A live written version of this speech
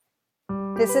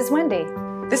This is Wendy.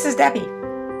 This is Debbie.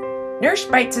 Nourish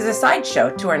Bytes is a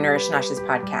sideshow to our Nourish Nashes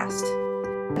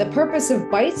podcast. The purpose of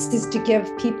Bytes is to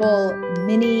give people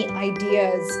mini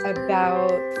ideas about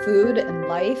food and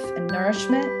life and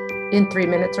nourishment in 3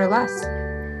 minutes or less.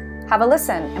 Have a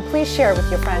listen and please share with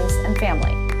your friends and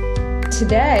family.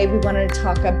 Today, we wanted to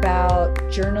talk about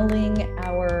journaling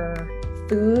our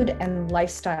food and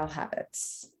lifestyle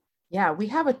habits. Yeah, we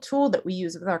have a tool that we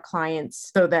use with our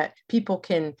clients so that people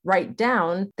can write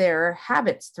down their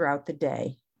habits throughout the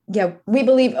day. Yeah, we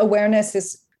believe awareness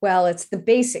is, well, it's the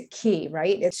basic key,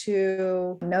 right? It's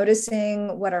to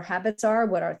noticing what our habits are,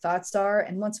 what our thoughts are.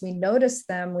 And once we notice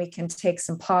them, we can take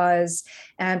some pause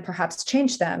and perhaps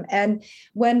change them. And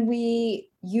when we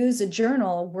use a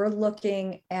journal, we're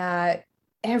looking at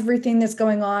everything that's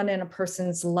going on in a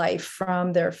person's life,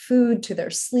 from their food to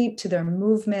their sleep, to their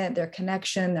movement, their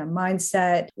connection, their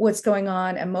mindset, what's going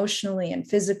on emotionally and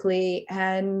physically.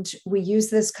 And we use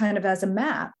this kind of as a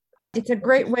map. It's a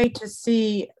great way to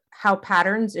see how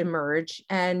patterns emerge.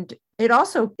 And it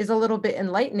also is a little bit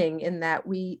enlightening in that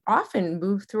we often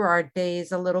move through our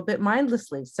days a little bit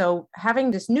mindlessly. So having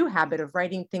this new habit of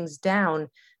writing things down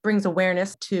brings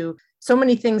awareness to so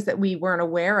many things that we weren't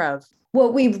aware of.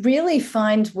 What we really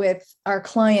find with our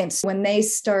clients when they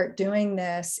start doing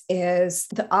this is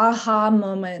the aha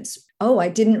moments. Oh, I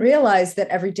didn't realize that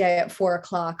every day at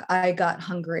 4:00 I got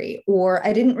hungry, or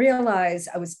I didn't realize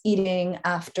I was eating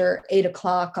after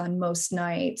 8:00 on most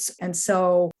nights. And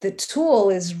so the tool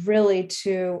is really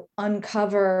to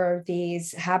uncover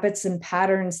these habits and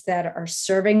patterns that are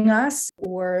serving us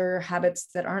or habits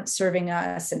that aren't serving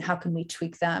us, and how can we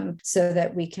tweak them so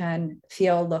that we can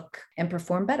feel, look, and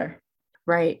perform better.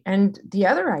 Right. And the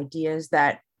other idea is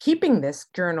that keeping this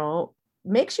journal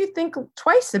makes you think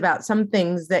twice about some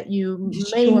things that you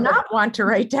may not want to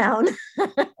write down.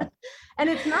 And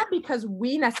it's not because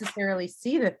we necessarily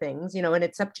see the things, and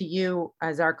it's up to you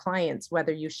as our clients,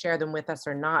 whether you share them with us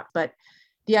or not. But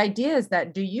the idea is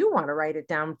that, do you want to write it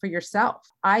down for yourself?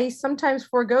 I sometimes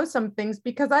forego some things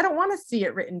because I don't want to see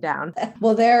it written down.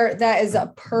 Well, that is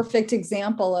a perfect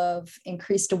example of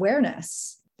increased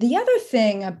awareness. The other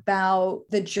thing about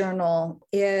the journal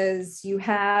is you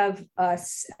have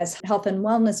us as health and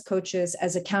wellness coaches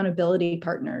as accountability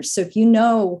partners. So if you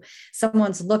know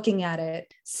someone's looking at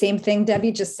it, same thing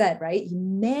Debbie just said, right? You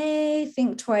may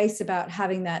think twice about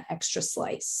having that extra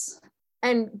slice.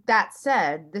 And that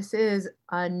said, this is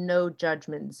a no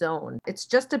judgment zone. It's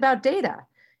just about data.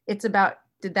 It's about,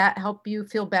 did that help you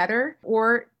feel better,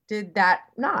 or did that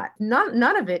not?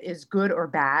 None of it is good or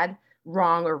bad,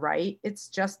 wrong or right. It's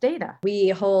just data. We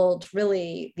hold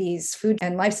really these food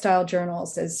and lifestyle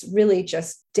journals as really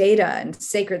just data and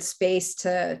sacred space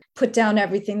to put down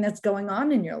everything that's going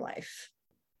on in your life.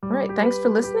 All right. Thanks for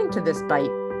listening to this bite.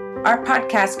 Our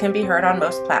podcast can be heard on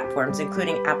most platforms,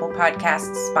 including Apple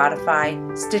Podcasts,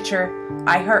 Spotify, Stitcher,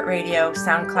 iHeartRadio,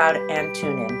 SoundCloud, and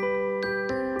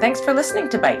TuneIn. Thanks for listening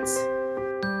to Bytes.